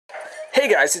Hey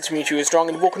guys, it's me, Strong,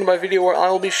 and welcome to my video where I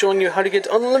will be showing you how to get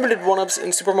unlimited 1-ups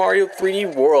in Super Mario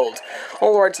 3D World.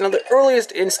 Alright, now the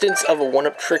earliest instance of a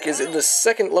 1-up trick is in the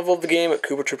second level of the game at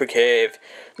Koopa Troopa Cave.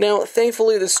 Now,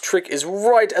 thankfully this trick is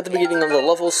right at the beginning of the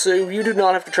level, so you do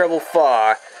not have to travel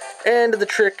far. And the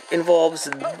trick involves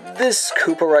this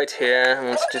Koopa right here.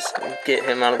 Let's just get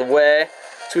him out of the way.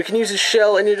 So we can use his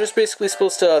shell, and you're just basically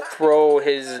supposed to throw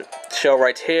his shell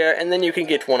right here, and then you can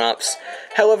get 1-ups.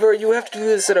 However, you have to do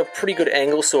this at a pretty good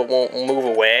angle so it won't move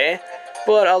away,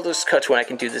 but I'll just cut to when I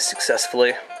can do this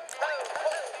successfully.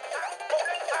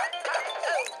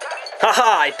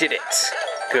 Haha, I did it!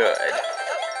 Good.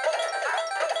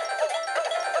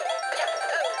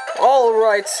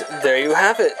 Alright, there you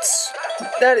have it.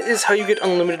 That is how you get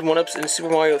unlimited 1-ups in Super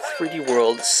Mario 3D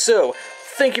World. So,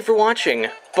 thank you for watching.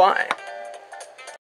 Bye.